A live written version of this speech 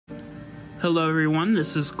Hello everyone,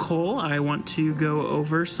 this is Cole. I want to go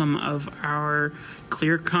over some of our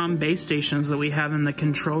ClearComm base stations that we have in the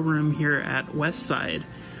control room here at Westside.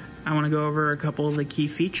 I want to go over a couple of the key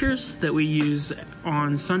features that we use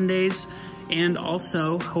on Sundays and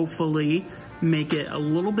also hopefully make it a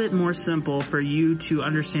little bit more simple for you to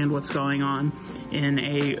understand what's going on in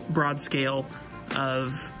a broad scale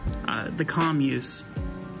of the comm use.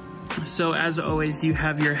 So as always, you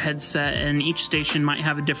have your headset, and each station might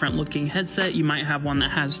have a different looking headset. You might have one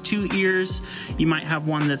that has 2 ears, you might have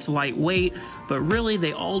one that's lightweight, but really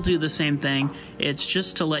they all do the same thing. It's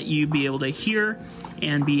just to let you be able to hear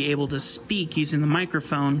and be able to speak using the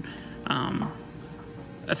microphone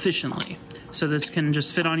efficiently. So this can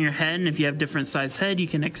just fit on your head, and if you have different size head, you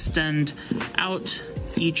can extend out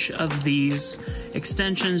each of these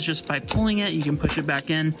extensions just by pulling it. You can push it back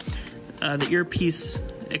in. The earpiece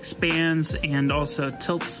expands and also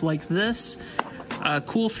tilts like this. A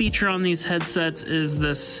cool feature on these headsets is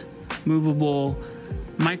this movable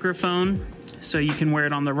microphone. So you can wear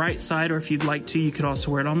it on the right side, or if you'd like to, you could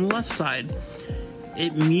also wear it on the left side.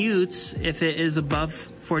 It mutes if it is above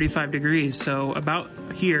 45 degrees. So about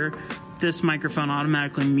here, this microphone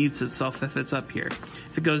automatically mutes itself if it's up here.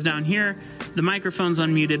 If it goes down here, the microphone's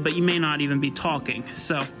unmuted, but you may not even be talking.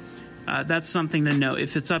 So that's something to note.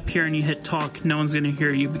 If it's up here and you hit talk, no one's gonna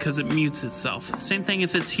hear you because it mutes itself. Same thing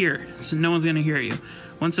if it's here, so no one's gonna hear you.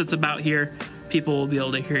 Once it's about here, people will be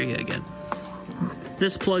able to hear you again.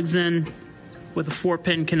 This plugs in with a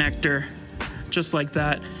 4-pin connector, just like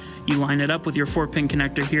that. You line it up with your 4-pin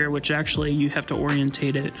connector here, which actually you have to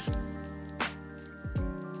orientate it.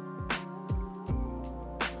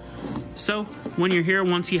 So when you're here,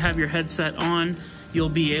 once you have your headset on, you'll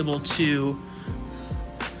be able to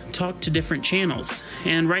talk to different channels.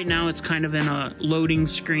 And right now it's kind of in a loading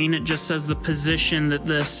screen. It just says the position that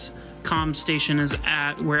this comm station is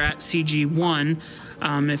at. We're at CG1.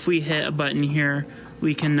 If we hit a button here,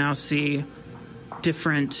 we can now see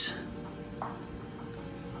different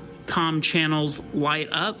comm channels light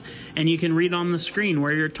up, and you can read on the screen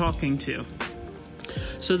where you're talking to.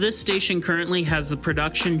 So this station currently has the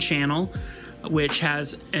production channel, which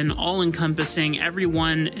has an all-encompassing,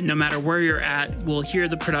 everyone, no matter where you're at, will hear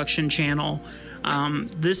the production channel.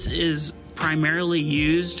 This is primarily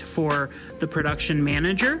used for the production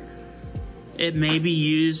manager. It may be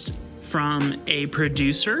used from a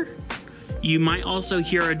producer. You might also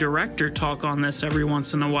hear a director talk on this every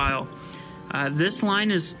once in a while. This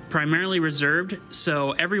line is primarily reserved,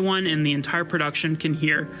 so everyone in the entire production can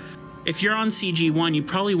hear. If you're on CG1, you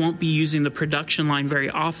probably won't be using the production line very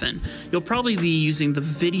often. You'll probably be using the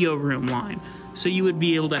video room line, so you would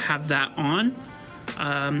be able to have that on.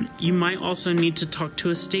 You might also need to talk to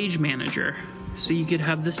a stage manager, so you could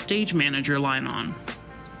have the stage manager line on.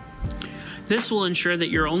 This will ensure that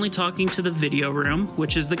you're only talking to the video room,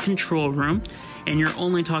 which is the control room, and you're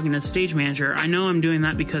only talking to the stage manager. I know I'm doing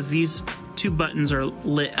that because these 2 buttons are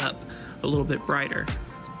lit up a little bit brighter.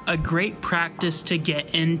 A great practice to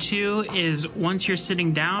get into is once you're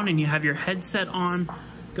sitting down and you have your headset on,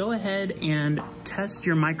 go ahead and test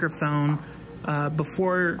your microphone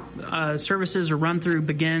before services or run through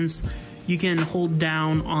begins. You can hold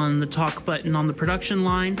down on the talk button on the production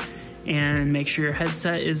line and make sure your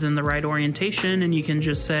headset is in the right orientation, and you can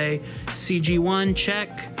just say CG1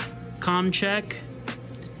 check, comm check,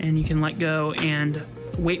 and you can let go and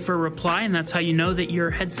wait for a reply, and that's how you know that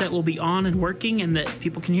your headset will be on and working and that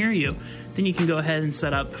people can hear you. Then you can go ahead and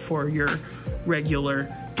set up for your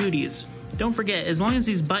regular duties. Don't forget, as long as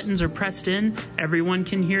these buttons are pressed in, everyone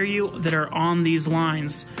can hear you that are on these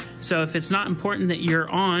lines. So if it's not important that you're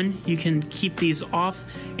on, you can keep these off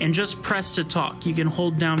and just press to talk. You can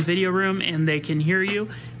hold down video room and they can hear you.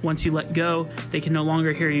 Once you let go, they can no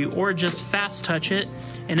longer hear you, or just fast touch it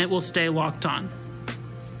and it will stay locked on.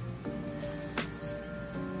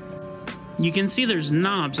 You can see there's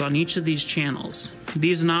knobs on each of these channels.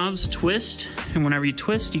 These knobs twist, and whenever you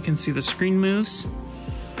twist, you can see the screen moves.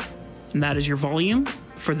 And that is your volume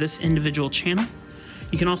for this individual channel.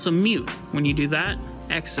 You can also mute. When you do that,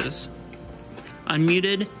 X's.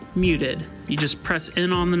 Unmuted, muted. You just press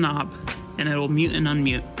in on the knob and it will mute and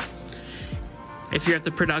unmute. If you're at the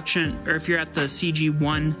production, or if you're at the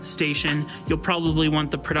CG1 station, you'll probably want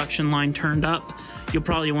the production line turned up. You'll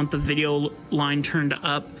probably want the video line turned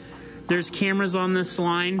up. There's cameras on this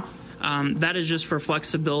line. That is just for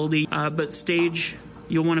flexibility, but stage,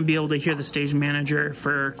 you'll want to be able to hear the stage manager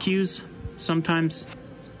for cues sometimes.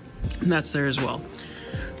 That's there as well.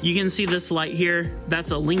 You can see this light here.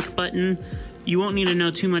 That's a link button. You won't need to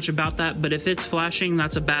know too much about that, but if it's flashing,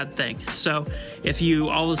 that's a bad thing. So if you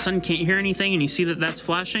all of a sudden can't hear anything and you see that that's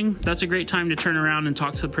flashing, that's a great time to turn around and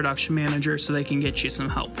talk to the production manager so they can get you some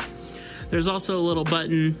help. There's also a little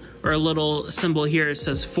button or a little symbol here. It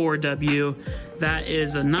says 4W. That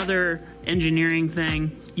is another engineering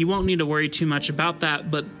thing. You won't need to worry too much about that,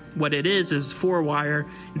 but what it is 4-wire.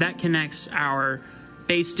 That connects our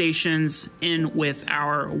base stations in with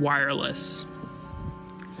our wireless.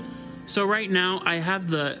 So right now I have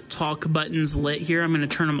the talk buttons lit here. I'm going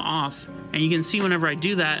to turn them off, and you can see whenever I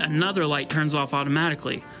do that, another light turns off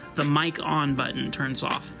automatically. The mic on button turns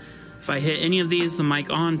off. If I hit any of these, the mic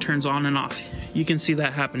on turns on and off. You can see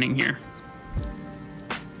that happening here.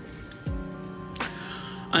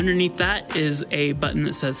 Underneath that is a button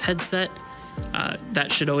that says headset.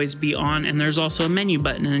 That should always be on, and there's also a menu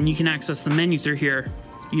button, and you can access the menu through here.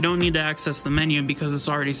 You don't need to access the menu because it's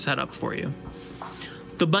already set up for you.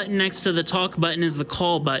 The button next to the talk button is the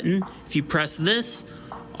call button. If you press this,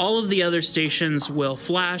 all of the other stations will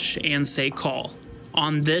flash and say call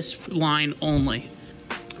on this line only.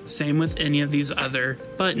 Same with any of these other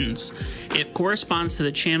buttons. It corresponds to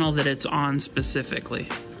the channel that it's on specifically.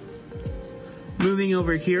 Moving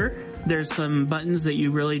over here, there's some buttons that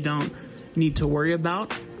you really don't need to worry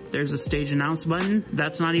about. There's a stage announce button.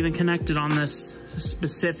 That's not even connected on this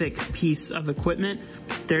specific piece of equipment.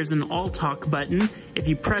 There's an all talk button. If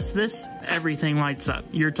you press this, everything lights up.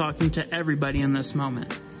 You're talking to everybody in this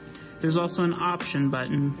moment. There's also an option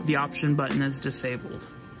button. The option button is disabled.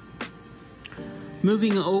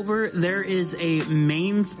 Moving over, there is a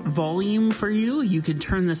main volume for you. You can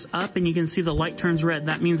turn this up and you can see the light turns red.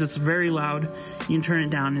 That means it's very loud. You can turn it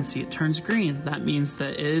down and see it turns green. That means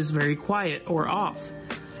that it is very quiet or off.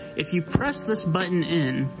 If you press this button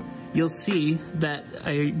in, you'll see that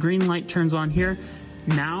a green light turns on here.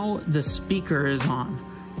 Now the speaker is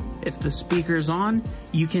on. If the speaker is on,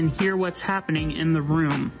 you can hear what's happening in the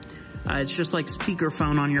room. It's just like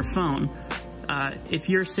speakerphone on your phone. If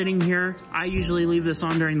you're sitting here, I usually leave this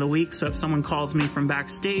on during the week, so if someone calls me from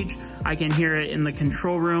backstage, I can hear it in the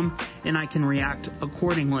control room and I can react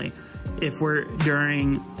accordingly. If we're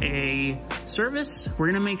during a service, we're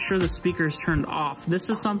gonna make sure the speaker is turned off. This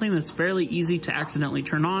is something that's fairly easy to accidentally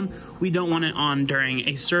turn on. We don't want it on during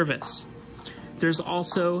a service. There's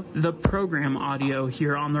also the program audio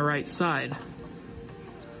here on the right side.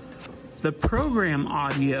 The program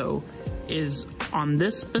audio is on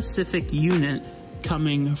this specific unit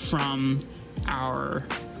coming from our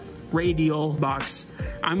Radial box.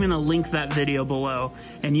 I'm going to link that video below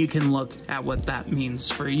and you can look at what that means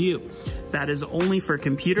for you. That is only for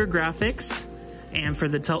computer graphics and for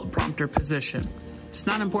the teleprompter position. It's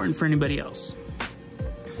not important for anybody else.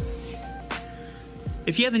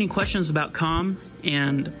 If you have any questions about comm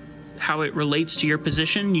and how it relates to your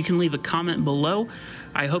position, you can leave a comment below.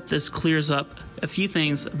 I hope this clears up a few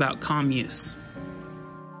things about comm use.